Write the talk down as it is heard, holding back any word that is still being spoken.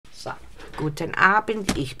Guten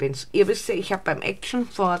Abend, ich bin's. Ihr wisst ja, ich habe beim Action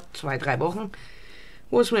vor 2-3 Wochen,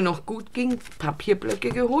 wo es mir noch gut ging, Papierblöcke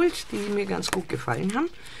geholt, die mir ganz gut gefallen haben.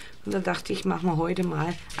 Und da dachte ich, machen wir heute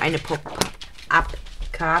mal eine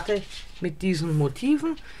Pop-Up-Karte mit diesen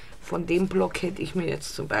Motiven. Von dem Block hätte ich mir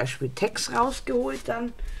jetzt zum Beispiel Text rausgeholt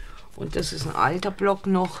dann. Und das ist ein alter Block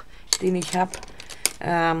noch, den ich habe.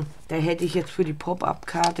 Da hätte ich jetzt für die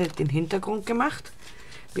Pop-Up-Karte den Hintergrund gemacht.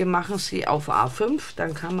 Wir machen sie auf A5,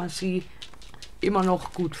 dann kann man sie immer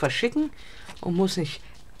noch gut verschicken und muss nicht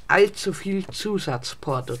allzu viel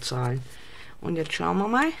Zusatzporto zahlen. Und jetzt schauen wir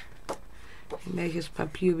mal, welches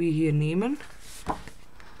Papier wir hier nehmen.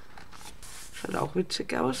 Schaut auch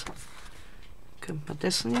witzig aus. Könnte man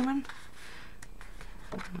das nehmen.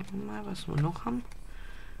 Mal, was wir noch haben.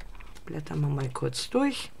 Blättern wir mal kurz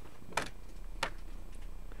durch.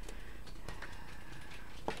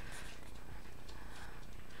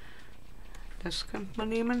 Das könnte man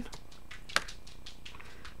nehmen.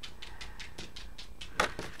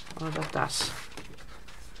 Oder das.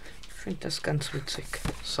 Ich finde das ganz witzig.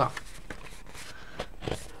 So.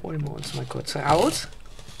 Holen wir uns mal kurz raus.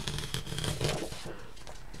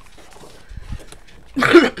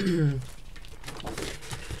 Dann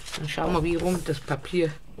schauen wir, wie rum das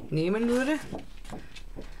Papier nehmen würde.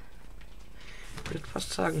 Ich würde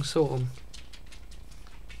fast sagen, so rum.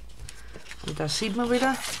 Und da sieht man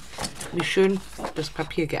wieder, wie schön das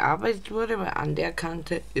Papier gearbeitet wurde, weil an der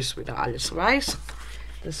Kante ist wieder alles weiß.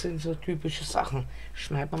 Das sind so typische Sachen.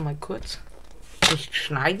 Schneiden wir mal kurz. Nicht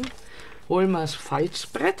schneiden. Holen wir das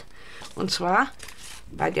Falzbrett. Und zwar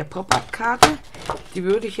bei der Pop-Up-Karte, die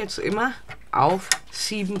würde ich jetzt immer auf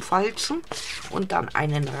 7 falzen und dann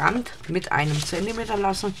einen Rand mit 1 Zentimeter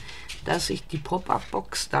lassen, dass ich die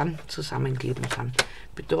Pop-Up-Box dann zusammenkleben kann.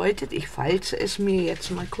 Bedeutet, ich falze es mir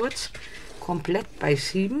jetzt mal kurz komplett bei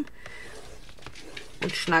 7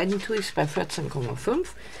 und schneiden tue ich es bei 14,5.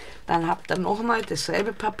 Dann habt ihr nochmal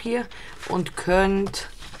dasselbe Papier und könnt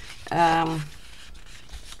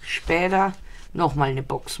später nochmal eine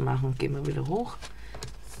Box machen. Gehen wir wieder hoch.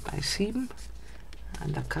 Bei 7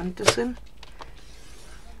 an der Kante sind.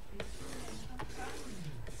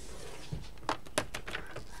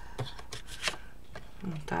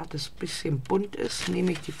 Und da das bisschen bunt ist,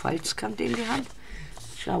 nehme ich die Falzkante in die Hand.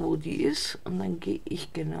 Schau, wo die ist. Und dann gehe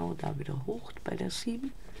ich genau da wieder hoch bei der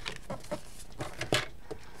 7.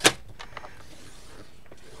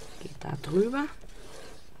 Da drüber.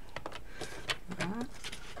 Ja.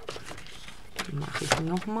 Dann mache ich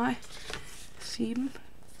nochmal 7.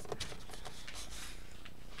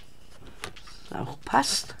 Das auch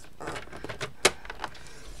passt.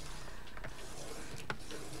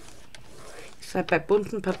 Ist halt bei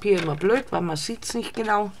buntem Papier immer blöd, weil man sieht es nicht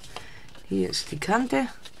genau. Hier ist die Kante.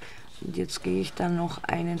 Und jetzt gehe ich dann noch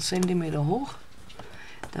 1 Zentimeter hoch,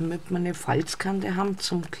 damit wir eine Falzkante haben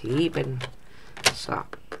zum Kleben. So.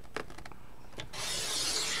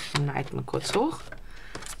 Schneiden wir kurz hoch.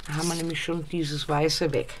 Da haben wir nämlich schon dieses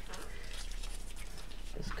Weiße weg.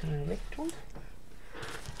 Das können wir wegtun.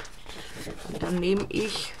 Und dann nehme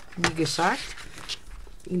ich, wie gesagt,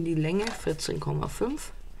 in die Länge 14,5.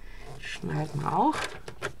 Schneiden wir auch.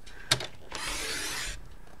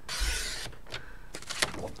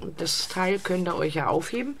 Und das Teil könnt ihr euch ja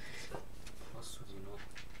aufheben.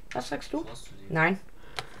 Was sagst du? Nein.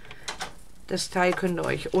 Das Teil könnt ihr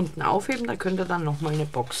euch unten aufheben, da könnt ihr dann nochmal eine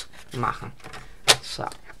Box machen. So.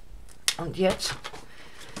 Und jetzt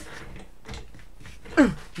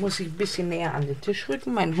muss ich ein bisschen näher an den Tisch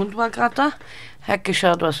rücken. Mein Hund war gerade da, hat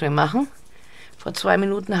geschaut, was wir machen. Vor 2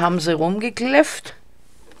 Minuten haben sie rumgekläfft.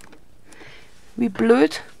 Wie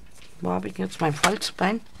blöd. Wo habe ich jetzt mein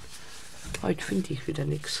Falzbein? Heute finde ich wieder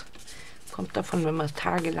nichts. Kommt davon, wenn man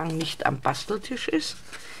tagelang nicht am Basteltisch ist.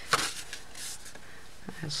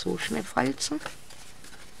 So schnell falzen.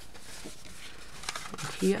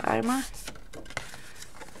 Und hier einmal.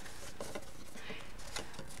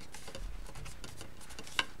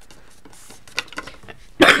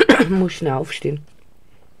 Muss schnell aufstehen.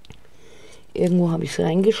 Irgendwo habe ich es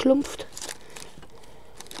reingeschlumpft.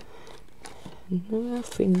 Na,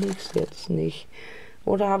 finde ich es jetzt nicht.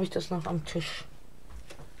 Oder habe ich das noch am Tisch?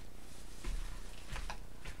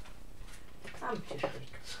 Am Tisch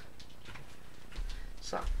liegt's.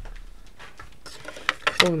 So.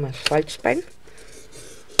 Holen wir das Falzbein.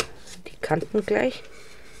 Die Kanten gleich.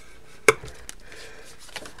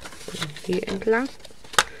 Und hier entlang.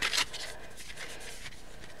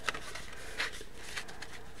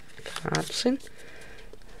 Gerade sind.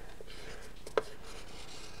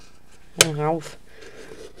 Rauf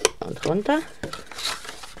und runter.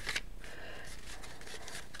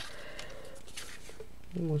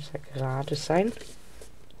 Muss ja gerade sein.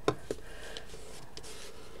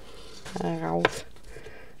 rauf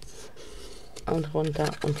und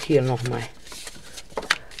runter und hier nochmal.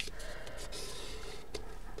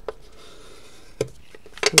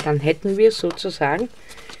 Und dann hätten wir sozusagen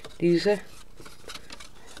diese,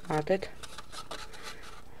 wartet,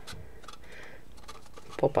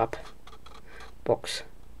 Pop-Up Box.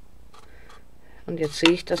 Und jetzt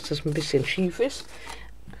sehe ich, dass das ein bisschen schief ist.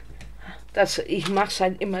 Ich mache es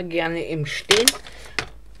halt immer gerne im Stehen.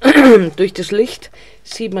 Durch das Licht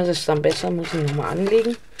sieht man es dann besser, muss ich nochmal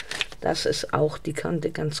anlegen, dass es auch die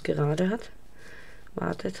Kante ganz gerade hat.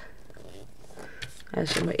 Wartet. Weil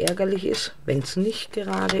es immer ärgerlich ist, wenn es nicht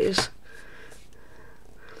gerade ist.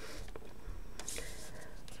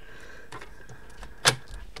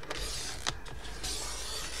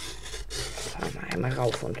 Fahren wir einmal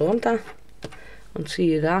rauf und runter. Und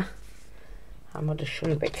siehe da, haben wir das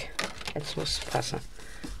schon weg. Jetzt muss es passen.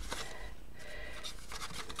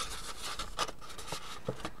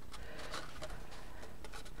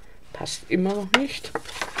 Passt immer noch nicht.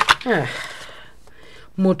 Ja.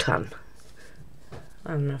 Muttern.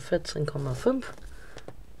 14,5.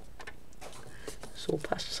 So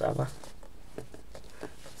passt es aber.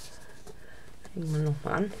 Legen wir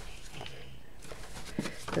nochmal an.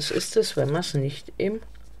 Das ist es, wenn man es nicht im...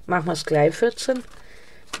 Machen wir es gleich 14,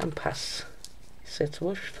 dann passt. Ist jetzt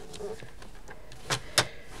wurscht.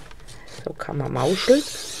 So kann man mauscheln.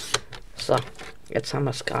 So, jetzt haben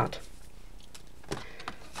wir es gerade.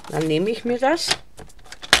 Dann nehme ich mir das.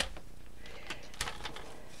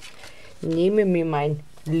 Nehme mir mein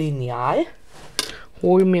Lineal.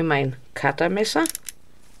 Hole mir mein Cuttermesser.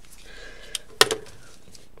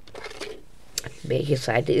 Welche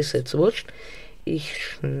Seite ist jetzt wurscht. Ich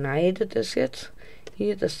schneide das jetzt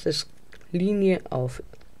hier, dass das Linie auf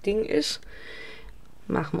Ding ist.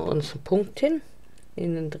 Machen wir uns einen Punkt hin.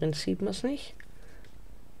 Innen drin sieht man es nicht.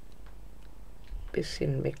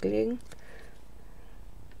 Bisschen weglegen.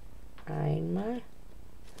 Einmal.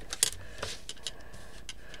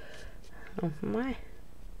 Nochmal.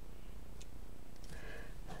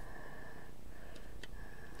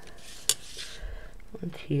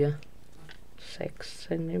 Und hier 6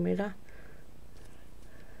 cm.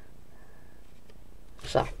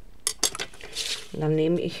 So. Und dann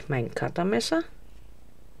nehme ich mein Cuttermesser.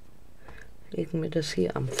 Legen wir das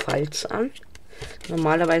hier am Falz an.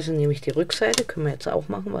 Normalerweise nehme ich die Rückseite. Können wir jetzt auch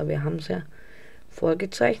machen, weil wir haben es ja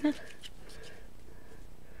vorgezeichnet.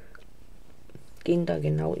 Gehen da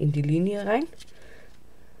genau in die Linie rein.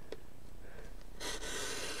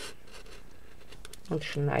 Und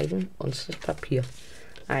schneiden uns das Papier.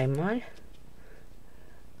 Einmal.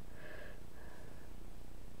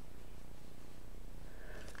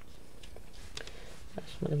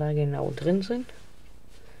 Dass wir da genau drin sind.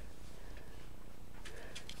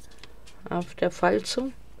 Auf der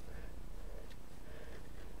Falzung.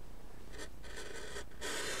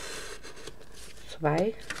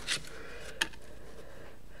 Zwei.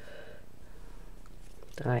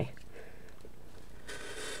 3.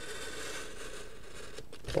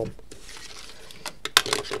 Bumm.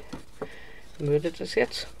 Würde das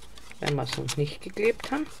jetzt, wenn wir es noch nicht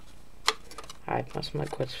geklebt haben, halten wir es mal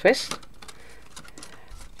kurz fest.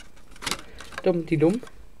 Dumm die dumm.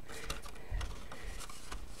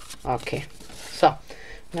 Okay. So.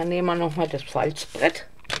 Dann nehmen wir noch mal das Falzbrett.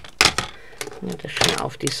 Das schon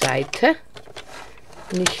auf die Seite.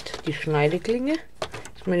 Nicht die Schneideklinge.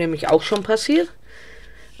 Ist mir nämlich auch schon passiert.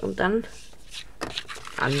 Und dann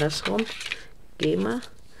andersrum gehen wir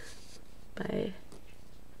bei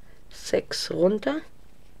 6 runter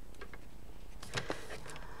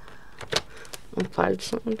und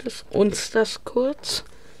falzen uns das kurz.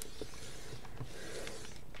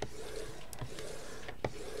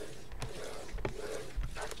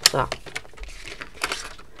 So.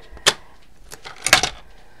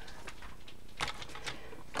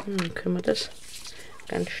 Und dann können wir das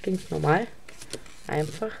ganz stinknormal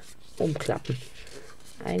einfach umklappen.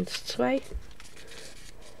 1, 2,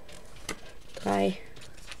 3,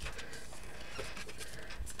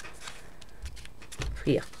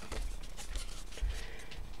 4.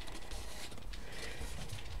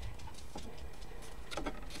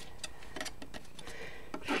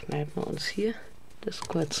 Schneiden wir uns hier das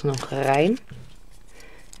kurz noch rein.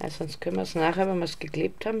 Ja, sonst können wir es nachher, wenn wir es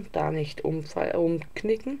geklebt haben, da nicht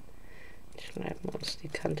umknicken. Schneiden wir uns die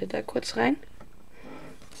Kante da kurz rein.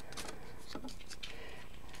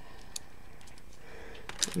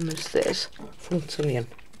 Dann müsste es funktionieren.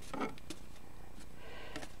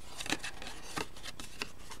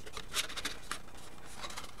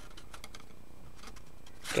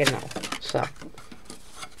 Genau, so.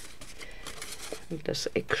 Und das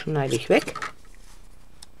Eck schneide ich weg.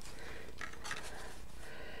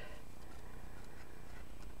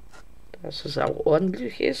 dass es auch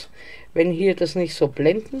ordentlich ist. Wenn hier das nicht so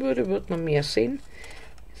blenden würde, würde man mehr sehen.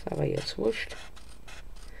 Ist aber jetzt wurscht.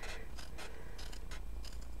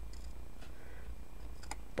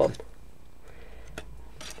 Bumm.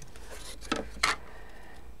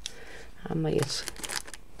 Haben wir jetzt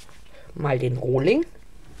mal den Rohling.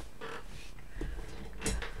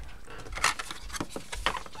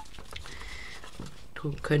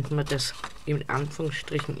 Könnten wir das in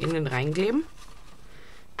Anführungsstrichen innen reinkleben.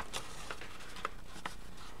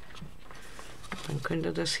 Dann könnt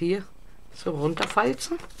ihr das hier so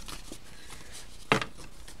runterfalzen.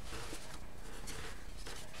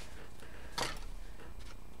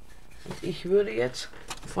 Und ich würde jetzt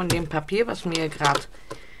von dem Papier, was wir gerade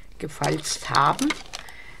gefalzt haben,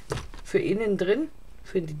 für innen drin,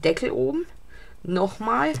 für die Deckel oben,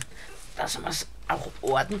 nochmal, dass wir es auch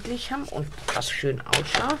ordentlich haben und das schön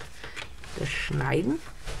ausschaut, das schneiden.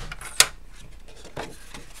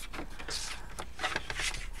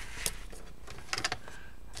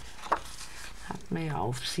 Hat man ja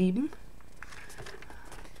auf 7.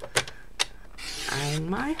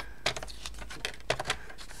 Einmal.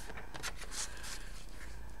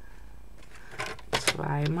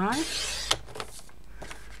 Zweimal.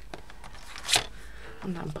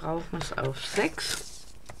 Und dann brauchen wir es auf 6.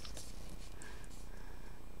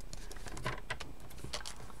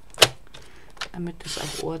 Damit es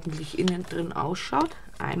auch ordentlich innen drin ausschaut.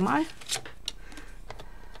 Einmal.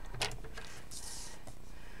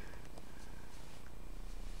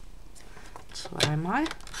 Zweimal.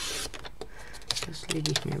 Das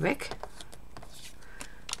lege ich mir weg.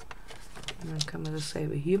 Und dann kann man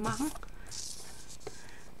dasselbe hier machen.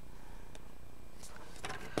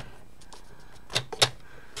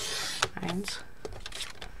 Eins.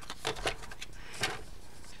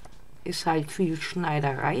 Ist halt viel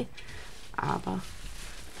Schneiderei. Aber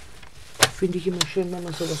finde ich immer schön, wenn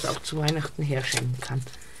man sowas auch zu Weihnachten herschenken kann.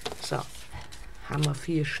 So, haben wir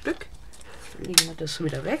 4 Stück. Legen wir das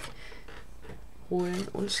wieder weg. Holen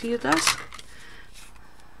uns hier das.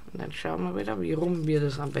 Und dann schauen wir wieder, wie rum wir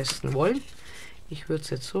das am besten wollen. Ich würde es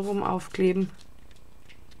jetzt so rum aufkleben.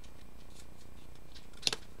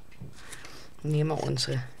 Nehmen wir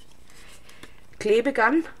unsere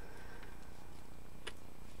Klebegun,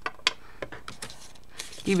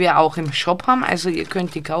 die wir auch im Shop haben, also ihr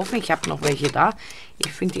könnt die kaufen, ich habe noch welche da.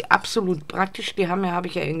 Ich finde die absolut praktisch, die habe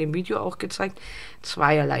ich ja in dem Video auch gezeigt,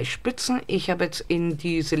 zweierlei Spitzen. Ich habe jetzt in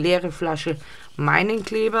diese leere Flasche meinen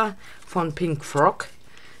Kleber von Pink Frog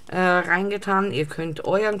reingetan. Ihr könnt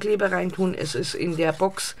euren Kleber reintun, es ist in der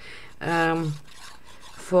Box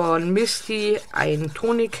von Misti ein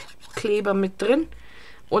Tonikkleber mit drin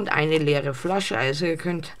und eine leere Flasche, also ihr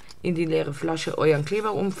könnt in die leere Flasche euren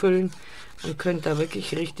Kleber umfüllen und könnt da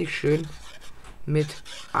wirklich richtig schön mit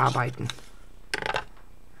arbeiten.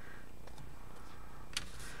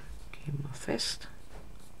 Gehen wir fest.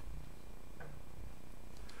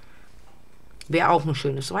 Wäre auch ein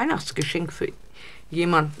schönes Weihnachtsgeschenk für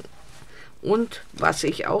jemanden. Und was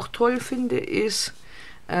ich auch toll finde, ist,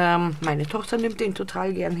 meine Tochter nimmt den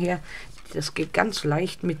total gern her. Das geht ganz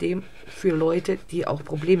leicht mit dem für Leute, die auch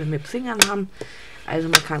Probleme mit Fingern haben. Also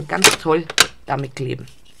man kann ganz toll damit kleben.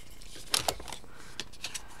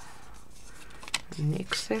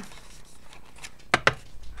 Nächste.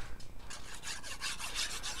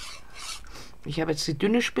 Ich habe jetzt die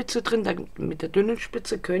dünne Spitze drin. Mit der dünnen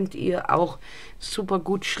Spitze könnt ihr auch super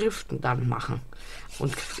gut Schriften dann machen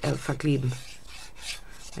und verkleben.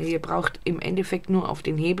 Ihr braucht im Endeffekt nur auf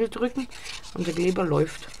den Hebel drücken und der Kleber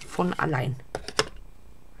läuft von allein.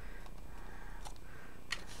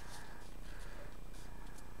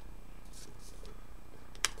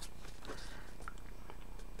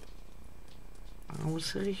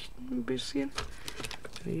 Ausrichten ein bisschen,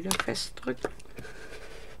 wieder festdrücken.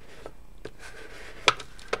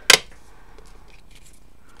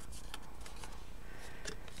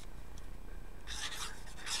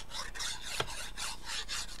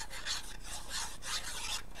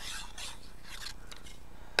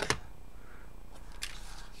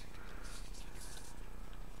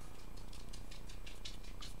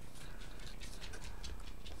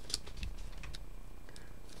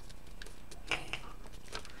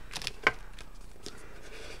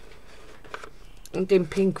 Und den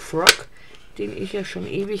Pink Frog, den ich ja schon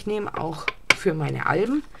ewig nehme, auch für meine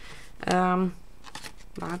Alben.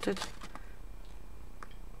 Wartet.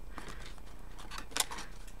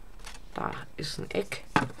 Da ist ein Eck.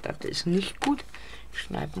 Das ist nicht gut.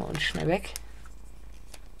 Schneiden wir uns schnell weg.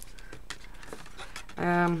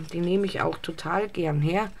 Die nehme ich auch total gern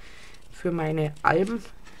her für meine Alben,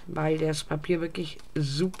 weil das Papier wirklich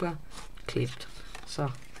super klebt. So,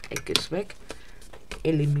 Eck ist weg.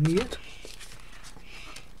 Eliminiert.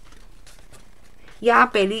 Ja,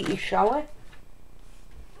 Belly, ich schaue.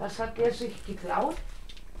 Was hat der sich geklaut?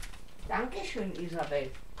 Dankeschön,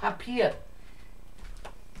 Isabel. Papier.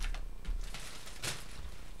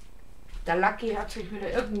 Der Lucky hat sich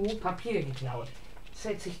wieder irgendwo Papier geklaut.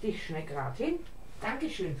 Setze ich dich schnell gerade hin.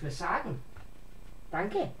 Dankeschön fürs Sagen.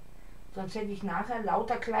 Danke. Sonst hätte ich nachher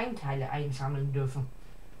lauter Kleinteile einsammeln dürfen.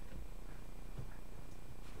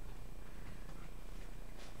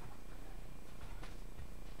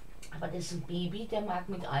 Aber das ist ein Baby, der mag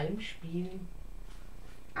mit allem spielen.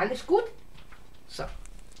 Alles gut? So.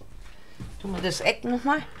 Tun wir das Eck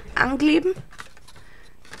nochmal ankleben.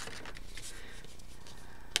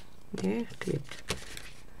 Nee, klebt.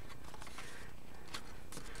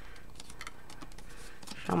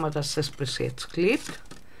 Schauen wir, dass das bis jetzt klebt.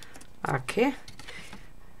 Okay.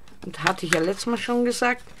 Und hatte ich ja letztes Mal schon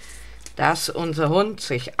gesagt, dass unser Hund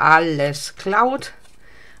sich alles klaut.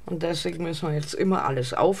 Und deswegen müssen wir jetzt immer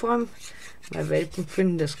alles aufräumen. Weil Welpen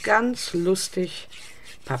finden es ganz lustig,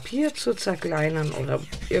 Papier zu zerkleinern oder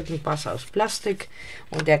irgendwas aus Plastik.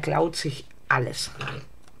 Und der klaut sich alles.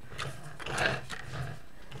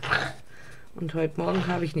 Und heute Morgen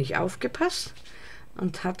habe ich nicht aufgepasst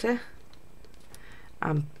und hatte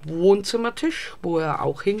am Wohnzimmertisch, wo er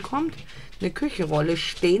auch hinkommt, eine Küchenrolle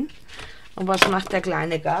stehen. Und was macht der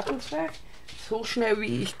kleine Gartenzwerg? So schnell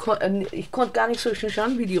wie ich konnte gar nicht so schnell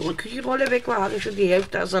schauen, wie die Küchenrolle weg war, hatte ich schon die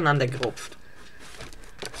Hälfte auseinandergerupft.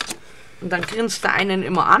 Und dann grinst er einen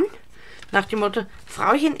immer an, nach dem Motto,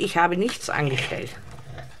 Frauchen, ich habe nichts angestellt.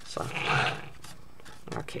 So.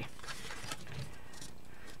 Okay.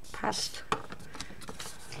 Passt.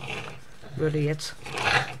 Würde jetzt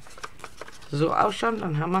so ausschauen,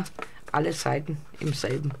 dann haben wir alle Seiten im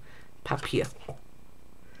selben Papier.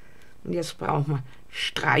 Und jetzt brauchen wir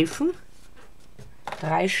Streifen,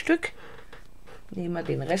 3 Stück. Nehmen wir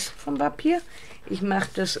den Rest vom Papier. Ich mache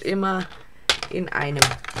das immer in einem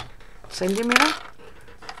Zentimeter.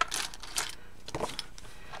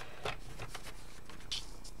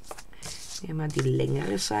 Nehmen wir die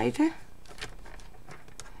längere Seite.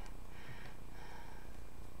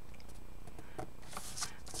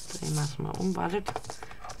 Drehen wir es mal um, wartet.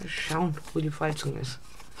 Schauen, wo die Falzung ist.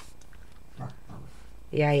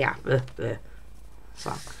 Ja, ja.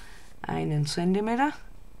 So, 1 Zentimeter.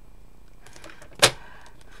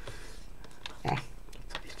 Ja.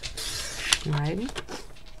 Schneiden.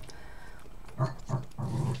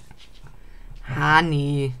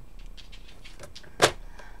 Hani.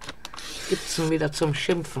 Gibt's ihn wieder zum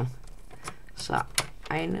Schimpfen. So,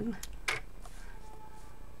 einen.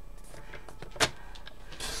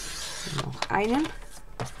 Noch einen.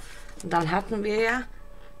 Und dann hatten wir ja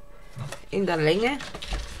in der Länge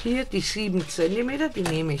hier die 7 cm, die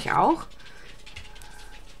nehme ich auch.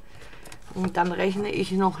 Und dann rechne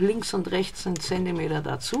ich noch links und rechts einen Zentimeter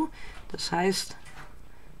dazu. Das heißt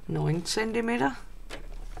 9 cm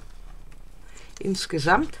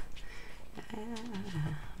insgesamt.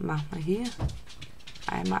 Machen wir hier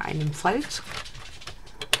einmal einen Falz.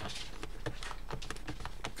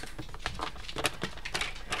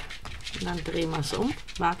 Und dann drehen wir es um.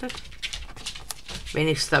 Wartet. Wenn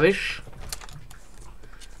ich es erwische.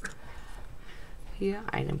 Hier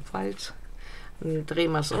einen Falz. Und dann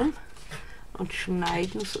drehen wir es um und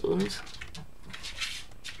schneiden es uns.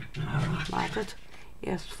 Wartet.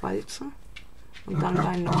 Erst falzen und dann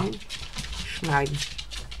bei 9 schneiden.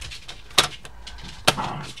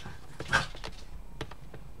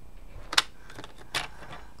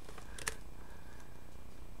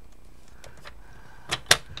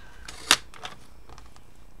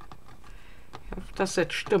 Ich hoffe, das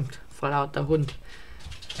jetzt stimmt, vor lauter Hund.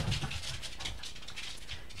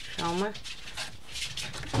 Schau mal.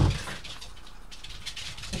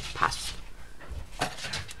 Passt.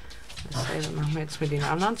 Dasselbe machen wir jetzt mit den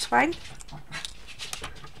anderen 2.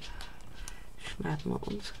 Schneiden wir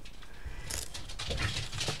uns.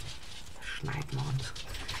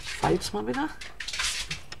 Falz mal wieder.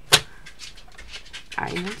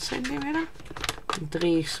 1 Zentimeter. Dann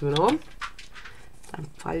drehe ich es wieder um. Dann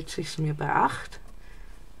falze ich es mir bei 8.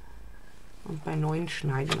 Und bei 9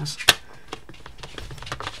 schneiden wir es.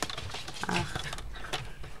 8.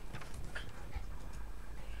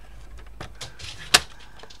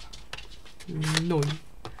 9.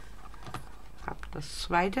 Hab das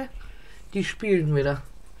zweite. Die spielen wieder.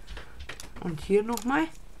 Und hier nochmal.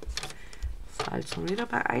 Falzen wieder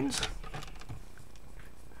bei 1.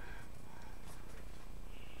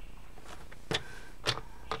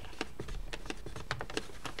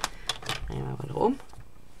 Drehen wir wieder um.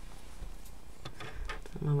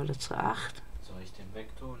 Dann machen wir das zu 8. Soll ich den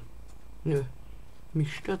wegtun? Nö,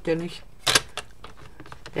 mich stört der nicht.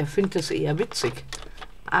 Der findet es eher witzig.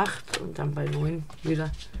 8 und dann bei 9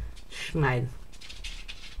 wieder schneiden.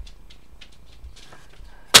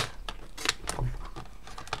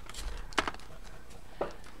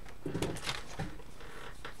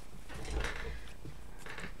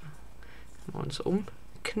 Uns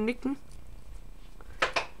umknicken.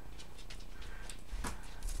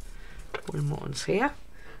 Holen wir uns her.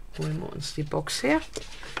 Holen wir uns die Box her.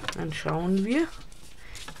 Dann schauen wir.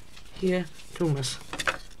 Hier tun wir es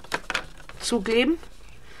zukleben.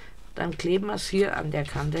 Dann kleben wir es hier an der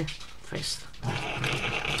Kante fest.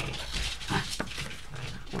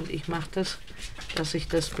 Und ich mache das, dass ich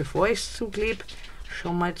das, bevor ich es zuklebe,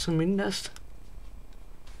 schon mal zumindest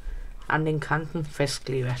an den Kanten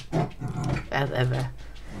festklebe.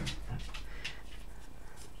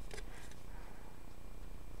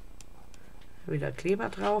 Wieder Kleber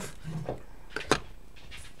drauf.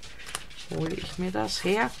 Hole ich mir das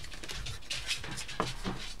her.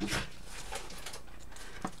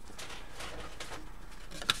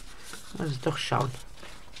 Also doch schauen.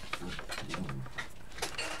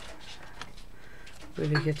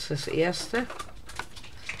 Würde ich jetzt das erste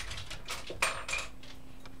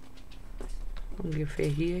ungefähr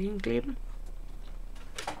hier hinkleben.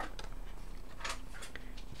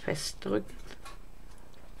 Festdrücken.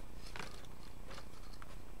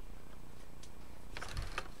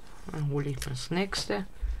 Dann hole ich das nächste.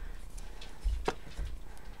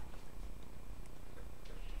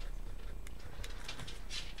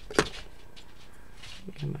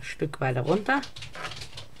 Gehen wir ein Stück weiter runter.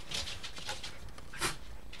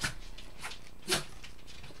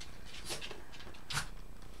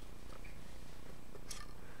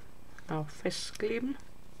 Auch festkleben.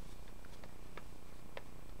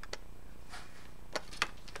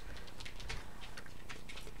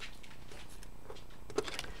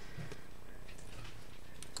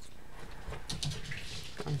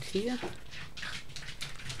 Und hier.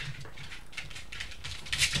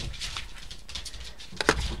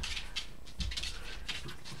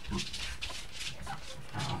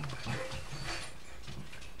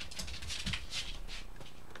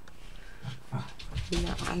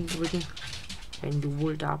 Hier andrücken, wenn du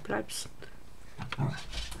wohl da bleibst.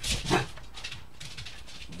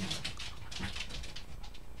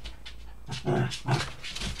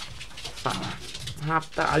 So,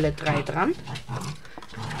 habt ihr alle 3 dran.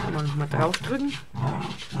 Kann man nochmal drauf drücken.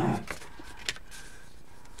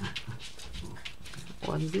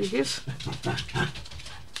 Ordentlich ist.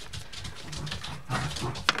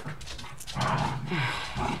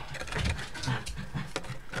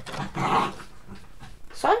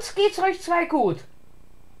 Sonst geht's euch 2 gut.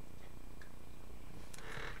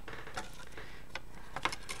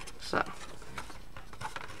 So.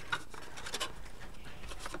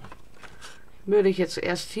 Würde ich jetzt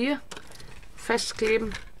erst hier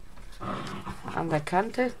festkleben an der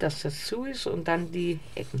Kante, dass das zu ist, und dann die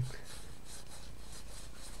Ecken.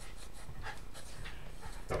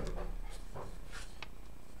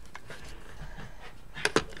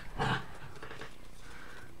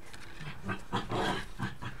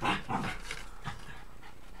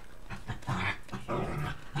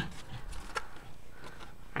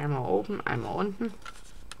 Einmal oben, einmal unten.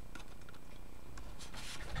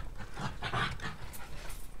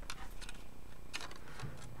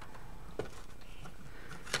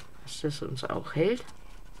 Dass das uns auch hält.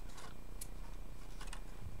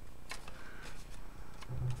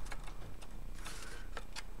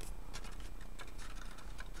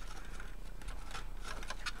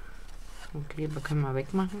 Den Kleber können wir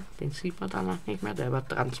wegmachen, den sieht man danach nicht mehr, der wird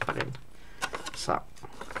transparent. So.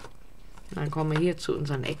 Dann kommen wir hier zu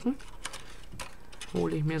unseren Ecken.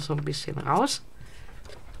 Hole ich mir so ein bisschen raus.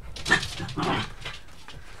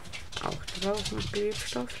 Auch drauf mit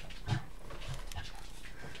Klebstoff.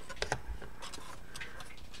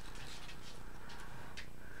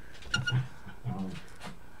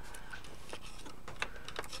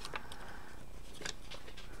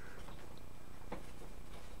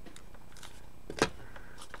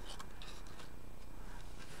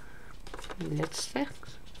 Die letzte.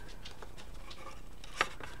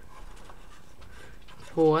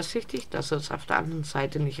 Vorsichtig, dass es auf der anderen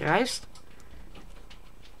Seite nicht reißt.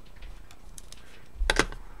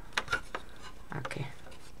 Okay.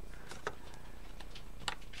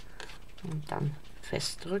 Und dann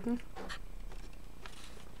festdrücken.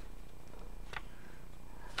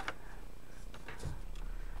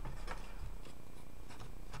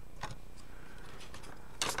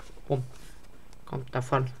 Rum. Kommt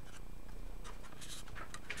davon.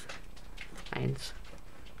 1,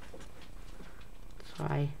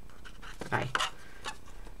 2, 3.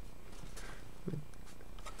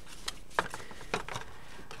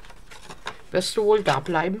 Wirst du wohl da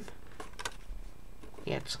bleiben?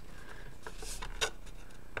 Jetzt.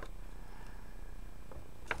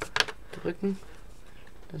 Drücken.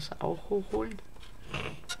 Das auch hochholen.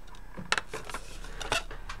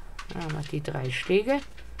 Dann haben wir die 3 Stege.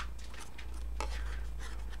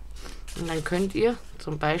 Und dann könnt ihr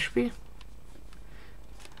zum Beispiel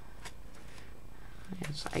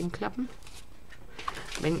jetzt einklappen.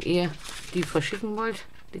 Wenn ihr die verschicken wollt,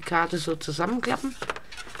 die Karte so zusammenklappen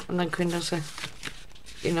und dann könnt ihr sie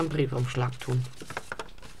in einen Briefumschlag tun.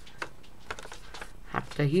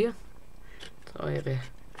 Habt ihr hier eure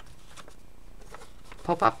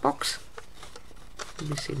Pop-Up-Box. Ein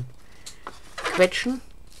bisschen quetschen,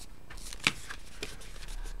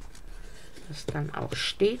 das dann auch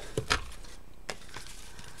steht.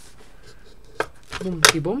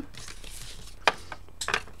 Bum.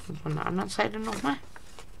 Und von der anderen Seite nochmal.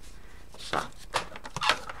 So.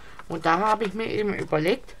 Und da habe ich mir eben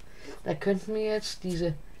überlegt, da könnten wir jetzt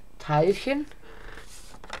diese Teilchen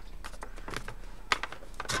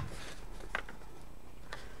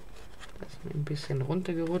ein bisschen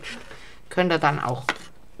runtergerutscht. Könnt ihr dann auch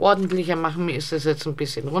ordentlicher machen. Mir ist das jetzt ein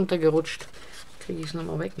bisschen runtergerutscht. Kriege ich es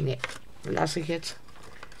nochmal weg? Ne, lasse ich jetzt.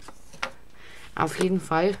 Auf jeden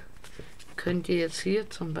Fall könnt ihr jetzt hier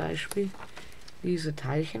zum Beispiel diese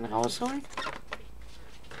Teilchen rausholen,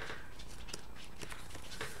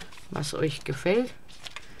 was euch gefällt.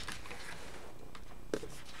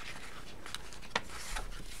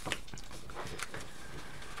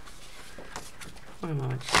 Holen wir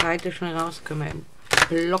mal die Seite schnell raus, können wir im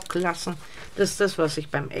Block lassen. Das ist das, was ich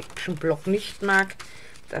beim Action-Block nicht mag,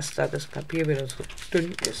 dass da das Papier wieder so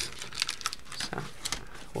dünn ist. So,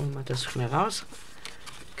 holen wir das schnell raus.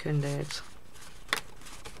 Könnt ihr jetzt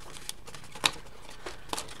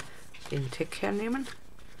den Tag hernehmen.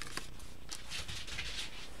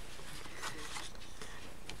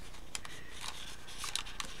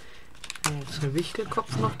 Jetzt ein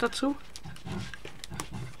Wichtelkopf noch dazu.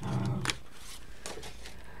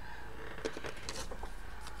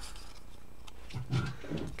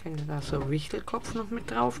 Könnt ihr da so Wichtelkopf noch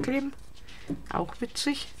mit draufkleben? Auch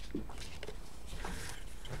witzig.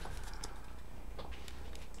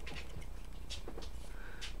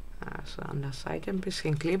 Also an der Seite ein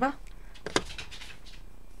bisschen Kleber.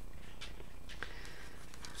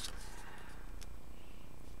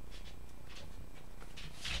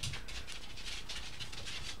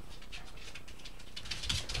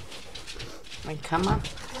 Dann kann man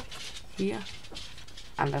hier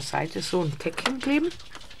an der Seite so ein Päckchen kleben.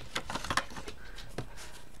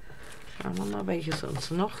 Schauen wir mal, welches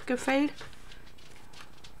uns noch gefällt.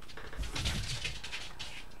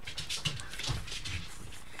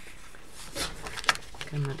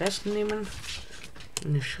 Können wir das nehmen.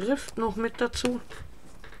 Eine Schrift noch mit dazu.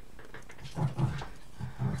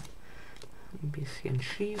 Ein bisschen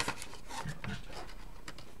schief.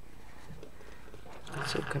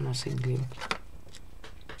 So können wir es hinlegen.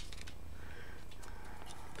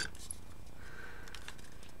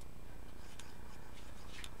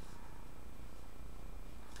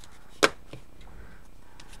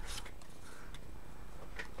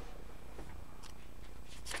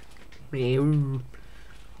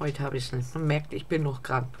 Heute habe ich es nicht. Man merkt, ich bin noch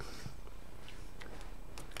krank.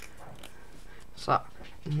 So,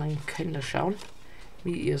 und dann könnt ihr schauen,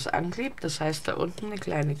 wie ihr es anklebt. Das heißt, da unten eine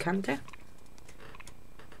kleine Kante.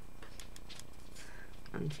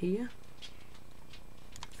 Und hier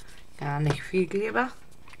gar nicht viel Kleber.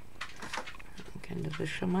 Dann könnt ihr das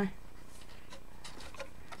schon mal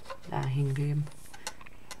da hinkleben.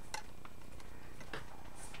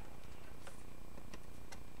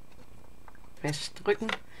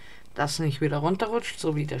 Festdrücken, dass nicht wieder runterrutscht,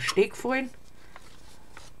 so wie der Steg vorhin.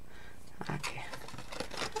 Okay.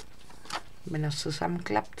 Wenn das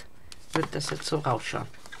zusammenklappt, wird das jetzt so rausschauen.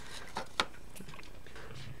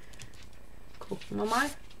 Gucken wir mal,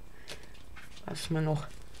 was wir noch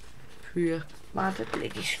für, wartet,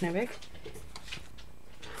 lege ich schnell weg,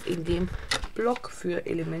 in dem Block für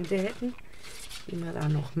Elemente hätten, die wir da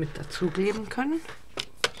noch mit dazu kleben können.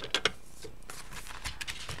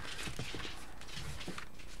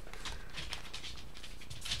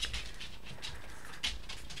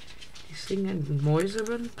 Singenden Mäuse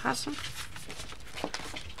würden passen.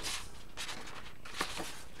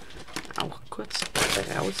 Auch kurz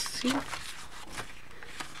rausziehen.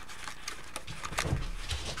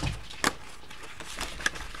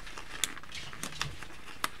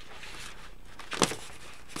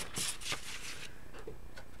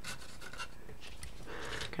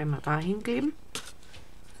 Können wir da hinkleben.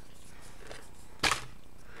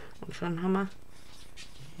 Und schon haben wir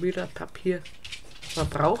wieder Papier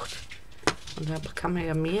verbraucht. Und da kann man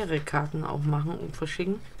ja mehrere Karten auch machen und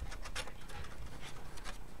verschicken.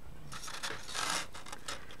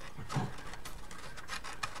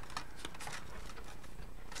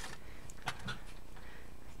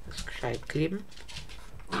 Das gescheit kleben.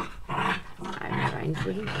 Einmal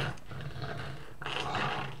reindrücken.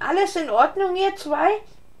 Alles in Ordnung, ihr zwei?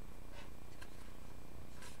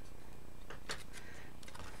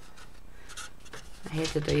 Da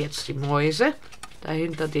hättet ihr jetzt die Mäuse,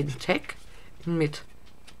 dahinter den Tag mit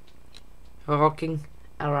Rocking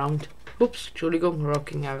Around,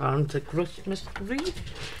 Rocking Around the Christmas Tree.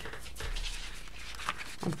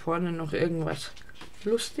 Und vorne noch irgendwas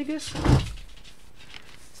Lustiges.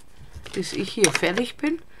 Bis ich hier fertig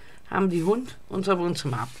bin, haben die Hund unser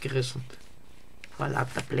Wohnzimmer abgerissen. Vor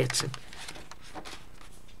lauter Plätze.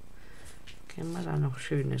 Können wir da noch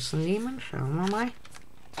Schönes nehmen? Schauen wir mal.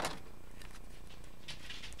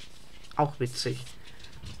 Auch witzig.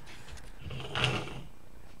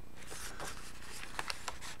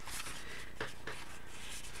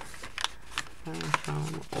 Dann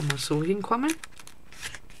schauen wir, ob wir so hinkommen.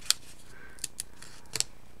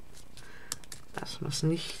 Dass wir es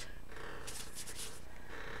nicht.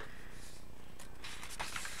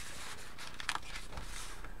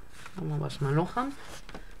 Schauen wir, was wir noch haben.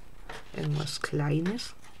 Irgendwas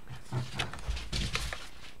Kleines.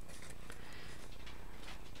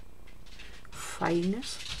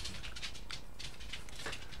 Feines.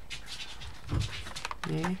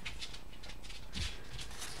 Nee.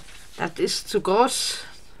 Das ist zu groß.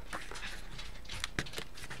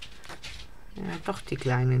 Ja, doch die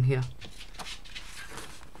kleinen hier.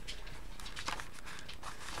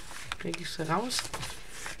 Kriege ich sie raus,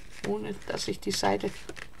 ohne dass ich die Seite...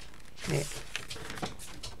 Nee.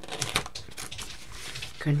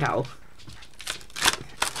 Könnt ihr auch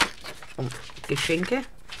Geschenke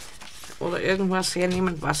oder irgendwas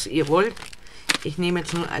hernehmen, was ihr wollt. Ich nehme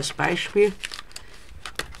jetzt nur als Beispiel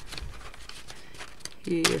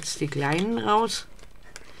hier jetzt die kleinen raus.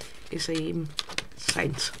 Ist ja eben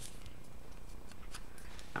seins.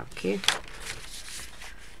 Okay.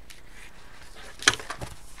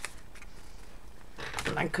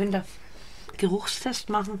 Und dann könnt ihr Geruchstest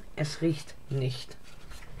machen. Es riecht nicht.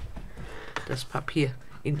 Das Papier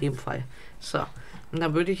in dem Fall. So. Und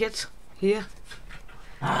dann würde ich jetzt hier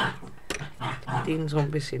den so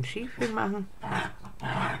ein bisschen schief machen.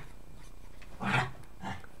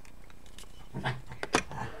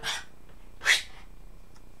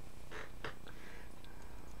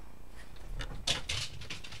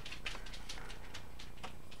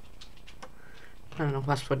 Dann noch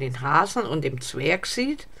was von den Hasen und dem Zwerg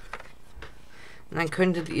sieht. Und dann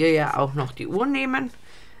könntet ihr ja auch noch die Uhr nehmen.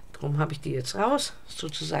 Darum habe ich die jetzt raus.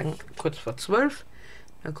 Sozusagen kurz vor 12.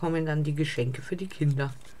 Da kommen dann die Geschenke für die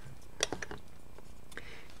Kinder.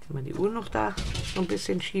 Können wir die Uhr noch da so ein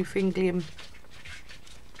bisschen schief hinkleben.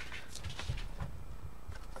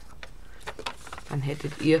 Dann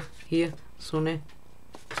hättet ihr hier so eine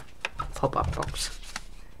Pop-Up-Box.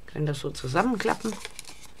 Könnt ihr so zusammenklappen.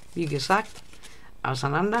 Wie gesagt,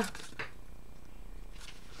 auseinander.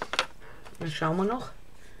 Dann schauen wir noch.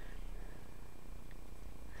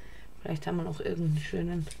 Vielleicht haben wir noch irgendeinen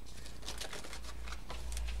schönen.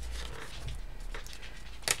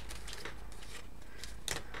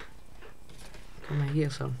 Können wir hier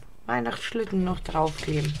so einen Weihnachtsschlitten noch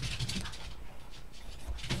draufkleben.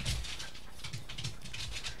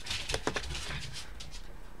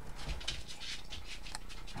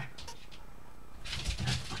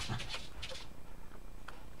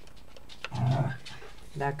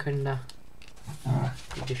 Da können da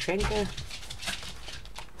die Geschenke,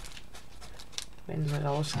 wenn sie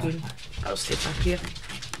rausgehen aus dem Papier.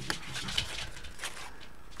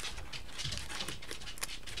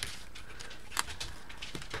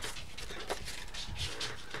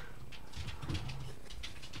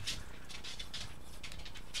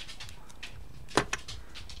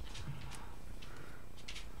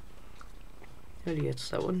 Ich würde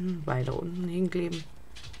jetzt da unten, weiter unten hinkleben.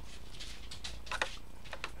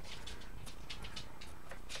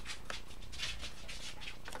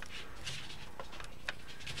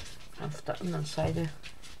 Auf der anderen Seite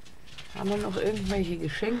haben wir noch irgendwelche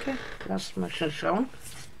Geschenke. Lasst mal schon schauen.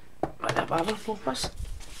 Weil da war doch noch was.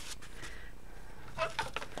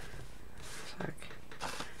 Zack.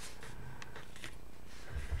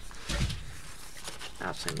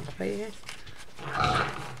 Da sind noch welche.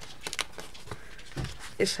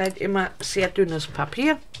 Ist halt immer sehr dünnes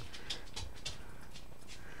Papier.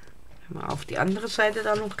 Können wir auf die andere Seite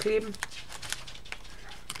da noch kleben.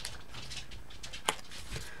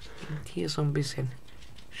 Hier so ein bisschen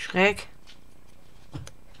schräg.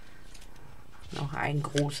 noch ein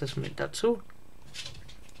großes mit dazu,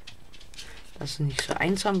 dass es nicht so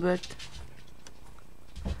einsam wird.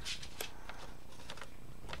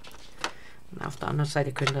 Und auf der anderen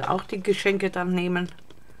Seite könnt ihr auch die Geschenke dann nehmen.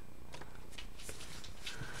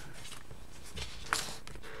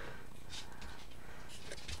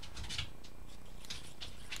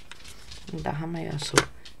 Und da haben wir ja so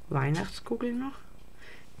Weihnachtskugeln noch.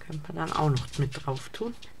 Können wir dann auch noch mit drauf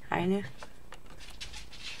tun. Eine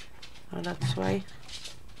oder zwei.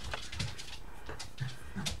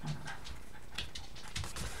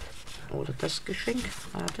 Oder das Geschenk.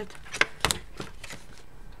 Wartet.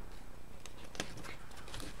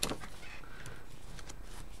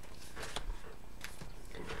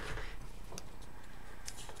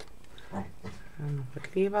 Noch der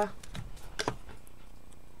Kleber.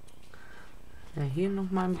 Ja, hier noch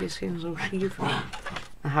mal ein bisschen so schief.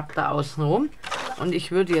 Dann habt ihr außen rum. Und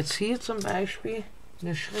ich würde jetzt hier zum Beispiel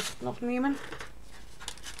eine Schrift noch nehmen.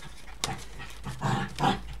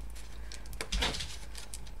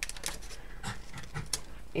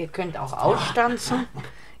 Ihr könnt auch ausstanzen.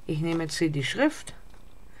 Ich nehme jetzt hier die Schrift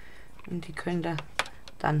und die könnt ihr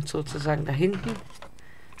dann sozusagen da hinten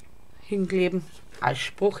hinkleben. Als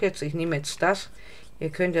Spruch jetzt, ich nehme jetzt das. Ihr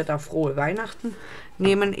könnt ja da frohe Weihnachten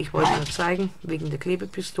nehmen. Ich wollte nur zeigen, wegen der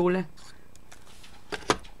Klebepistole.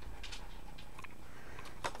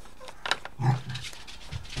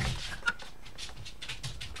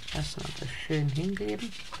 Lassen wir das schön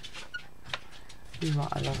hinkleben.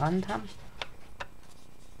 Überall Rand haben.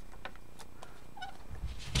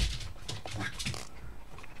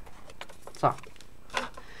 So.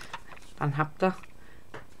 Dann habt ihr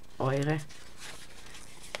eure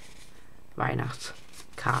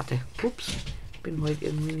Weihnachtskarte. Ups, ich bin heute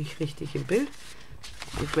irgendwie nicht richtig im Bild.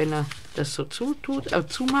 Und wenn er das so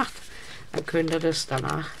zumacht, dann könnt ihr das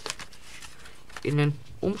danach in den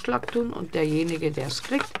Umschlag tun und derjenige, der es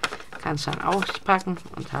kriegt, kann es dann auspacken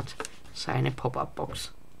und hat seine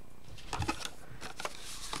Pop-Up-Box.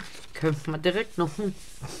 Könnte man direkt noch ein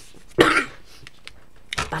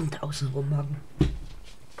Band außenrum haben.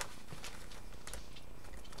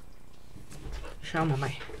 Schauen wir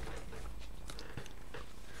mal.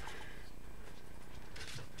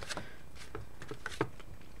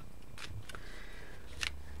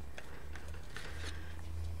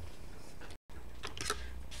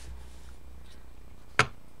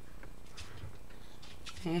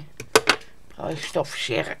 Okay. Brauche ich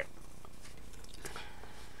Stoffschere.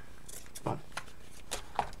 So.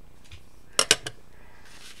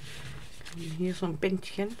 Hier so ein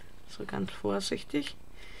Bändchen, so ganz vorsichtig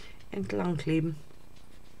entlang kleben.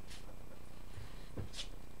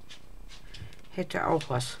 Hätte auch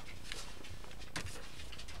was.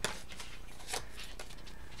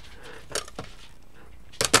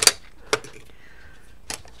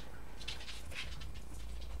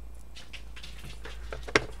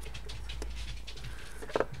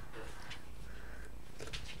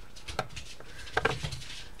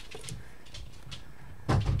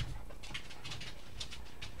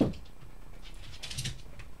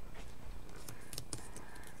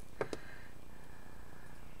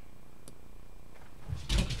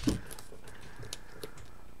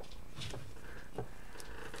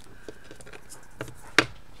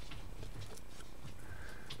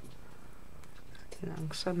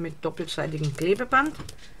 Langsam mit doppelseitigem Klebeband.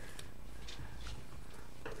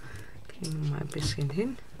 Gehen wir mal ein bisschen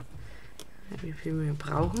hin, wie viel wir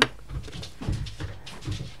brauchen.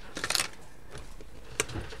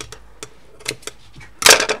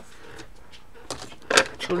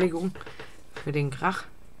 Entschuldigung für den Krach.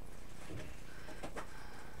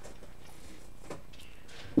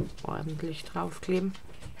 Ordentlich draufkleben.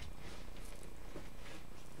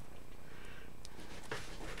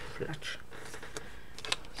 Flatsch.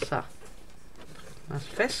 So, was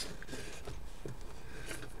fest.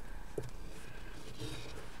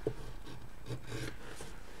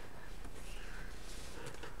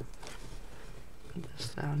 Und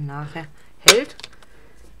das da nachher hält.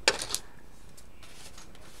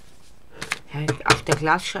 Ja, auf der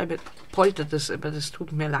Glasscheibe poltert es, aber das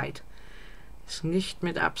tut mir leid. Ist nicht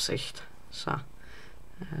mit Absicht. So,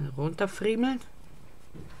 runterfriemeln.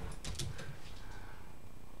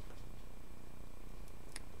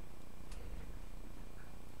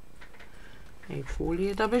 Die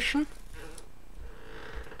Folie erwischen.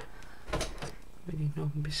 Will ich noch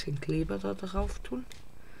ein bisschen Kleber da drauf tun.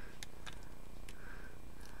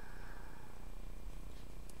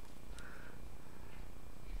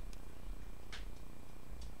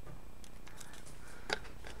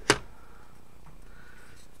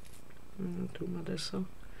 Und dann tun wir das so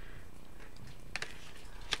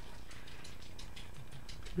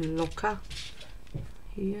locker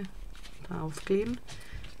hier drauf kleben,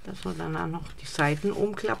 dass wir dann auch noch die Seiten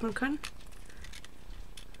umklappen können.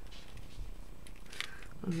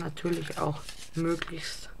 Und natürlich auch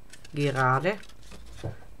möglichst gerade.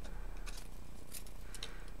 Okay.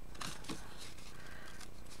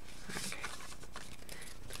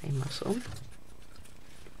 Drehen wir es um.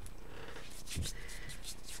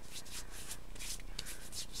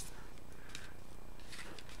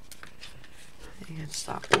 Jetzt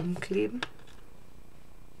da umkleben.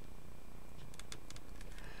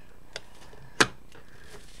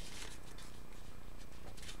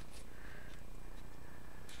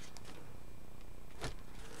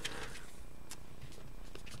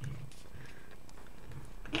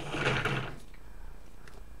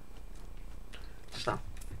 So,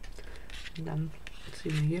 und dann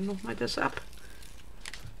ziehen wir hier noch mal das ab.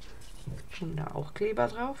 Und da auch Kleber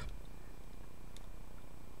drauf.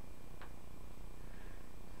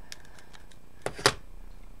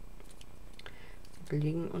 Wir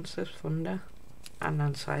legen uns das von der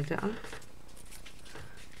anderen Seite an.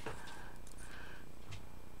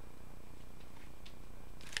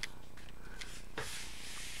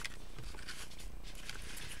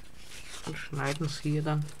 Und schneiden es hier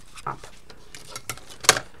dann ab.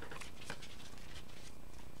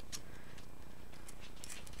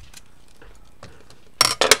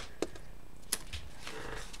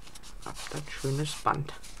 Ein schönes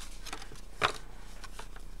Band.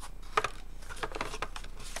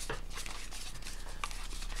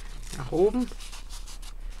 Nach oben.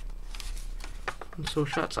 Und so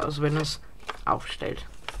schaut es aus, wenn es aufstellt.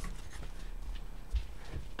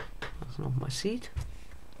 Was noch mal sieht.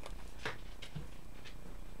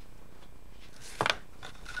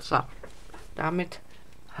 So, damit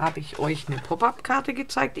habe ich euch eine Pop-Up-Karte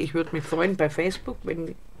gezeigt. Ich würde mich freuen bei Facebook,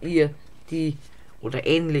 wenn ihr die oder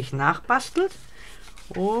ähnlich nachbastelt.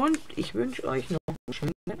 Und ich wünsche euch noch einen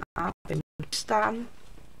schönen Abend. Bis dann.